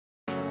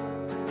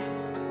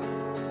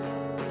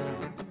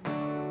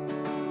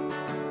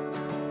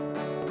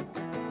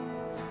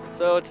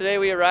So today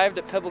we arrived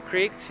at Pebble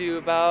Creek to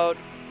about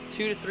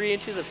 2 to 3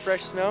 inches of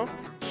fresh snow.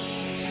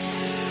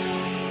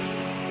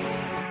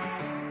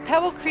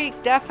 Pebble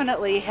Creek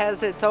definitely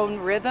has its own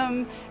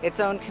rhythm, its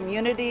own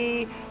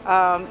community,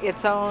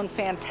 its own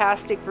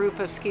fantastic group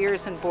of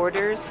skiers and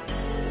boarders.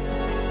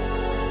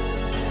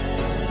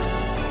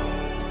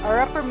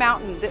 Our upper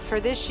mountain, for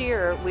this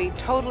year, we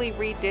totally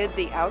redid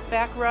the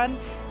Outback run,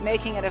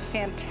 making it a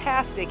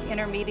fantastic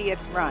intermediate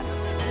run.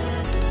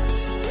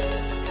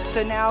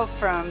 So now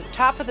from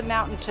top of the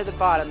mountain to the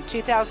bottom,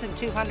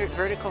 2,200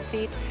 vertical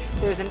feet,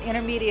 there's an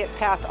intermediate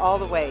path all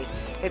the way.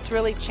 It's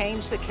really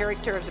changed the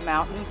character of the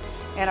mountain,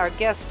 and our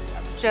guests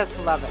just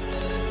love it.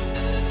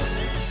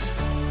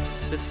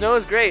 The snow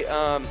is great,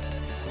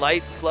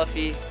 light,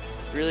 fluffy,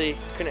 really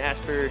couldn't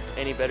ask for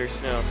any better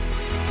snow. It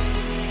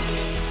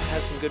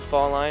has some good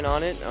fall line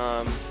on it,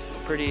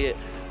 pretty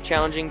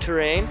challenging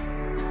terrain.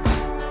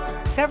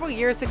 Several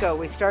years ago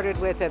we started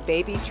with a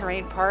baby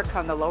terrain park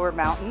on the lower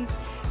mountain.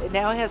 It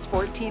now has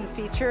 14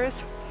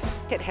 features.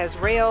 It has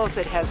rails,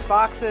 it has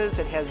boxes,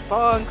 it has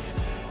bunks,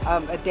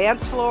 a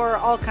dance floor,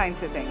 all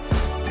kinds of things.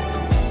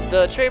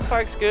 The terrain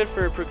park's good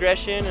for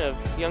progression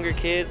of younger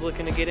kids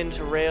looking to get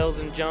into rails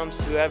and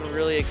jumps who haven't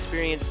really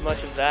experienced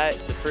much of that.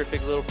 It's a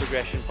perfect little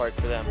progression park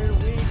for them. Here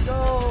we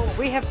go!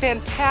 We have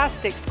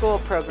fantastic school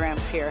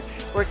programs here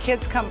where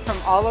kids come from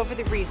all over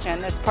the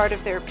region as part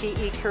of their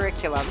PE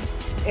curriculum,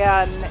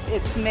 and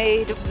it's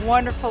made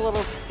wonderful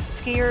little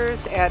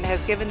skiers and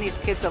has given these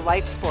kids a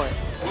life sport.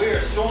 We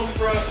are so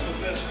impressed with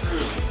this crew.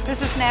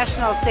 This is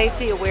National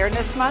Safety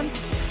Awareness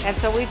Month, and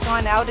so we've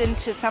gone out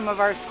into some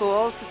of our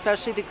schools,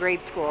 especially the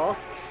grade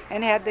schools,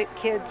 and had the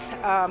kids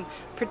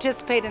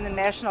participate in the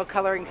National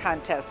Coloring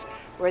Contest,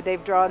 where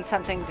they've drawn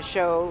something to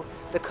show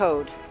the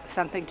code,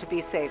 something to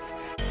be safe.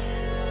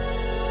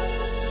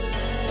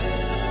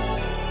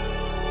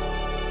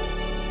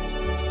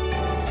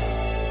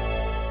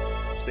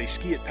 They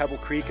ski at Pebble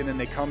Creek and then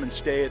they come and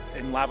stay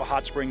in Lava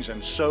Hot Springs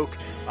and soak.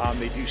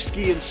 They do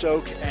ski and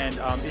soak, and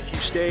if you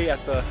stay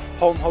at the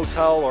home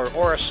hotel or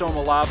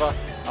Orasoma Lava,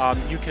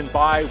 you can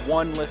buy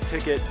one lift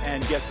ticket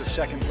and get the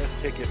second lift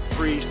ticket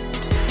free.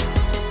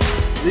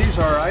 These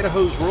are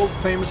Idaho's world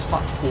famous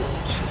hot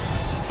pools.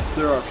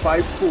 There are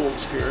 5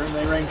 pools here, and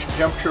they range in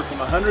temperature from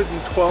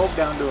 112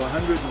 down to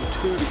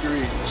 102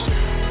 degrees.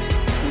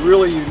 The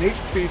really unique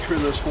feature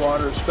of this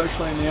water,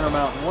 especially in the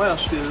Intermountain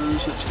West,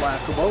 is its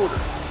lack of odor.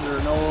 There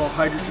are no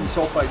hydrogen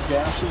sulfide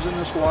gases in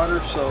this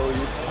water, so it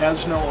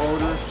has no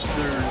odor.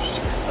 There's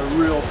a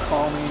real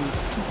calming,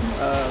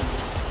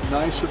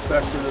 nice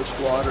effect of this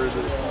water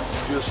that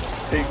just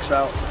takes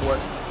out what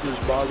is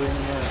bothering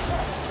you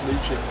and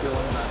leaves you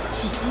feeling nice.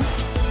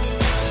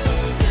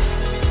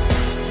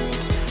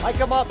 I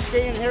come up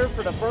skiing here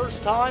for the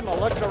first time. I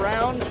looked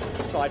around,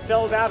 so I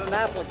filled out an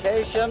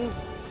application.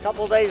 A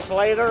couple days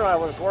later, I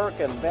was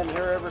working. Been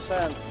here ever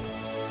since.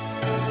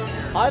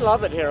 I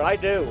love it here, I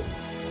do.